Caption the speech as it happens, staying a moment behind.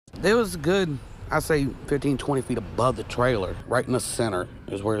It was good, I'd say 15, 20 feet above the trailer, right in the center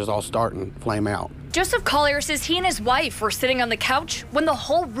is where it was all starting to flame out. Joseph Collier says he and his wife were sitting on the couch when the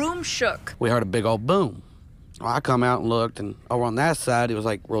whole room shook. We heard a big old boom. Well, I come out and looked, and over on that side, it was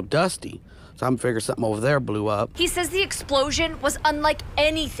like real dusty. So I'm figuring something over there blew up. He says the explosion was unlike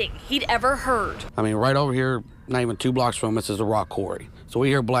anything he'd ever heard. I mean, right over here, not even 2 blocks from us, is a rock quarry. So we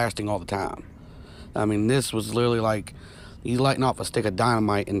hear blasting all the time. I mean, this was literally like you lighting off a stick of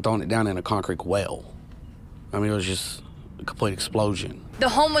dynamite and throwing it down in a concrete well. I mean, it was just a complete explosion. The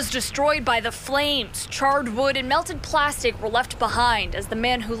home was destroyed by the flames. Charred wood and melted plastic were left behind as the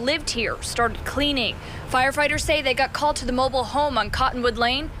man who lived here started cleaning. Firefighters say they got called to the mobile home on Cottonwood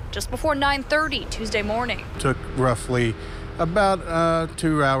Lane just before 9:30 Tuesday morning. It took roughly about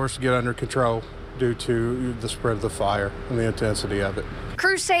 2 hours to get under control due to the spread of the fire and the intensity of it.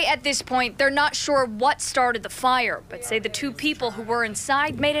 Crews say at this point they're not sure what started the fire, but say the 2 people who were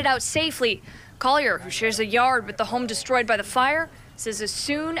inside made it out safely. Collier, who shares a yard with the home destroyed by the fire, says as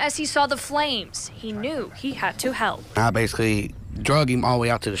soon as he saw the flames, he knew he had to help. I basically drug him all the way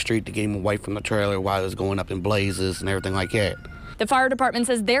out to the street to get him away from the trailer while it was going up in blazes and everything like that. The fire department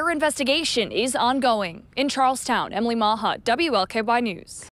says their investigation is ongoing. In Charlestown, Emily Maha, WLKY News.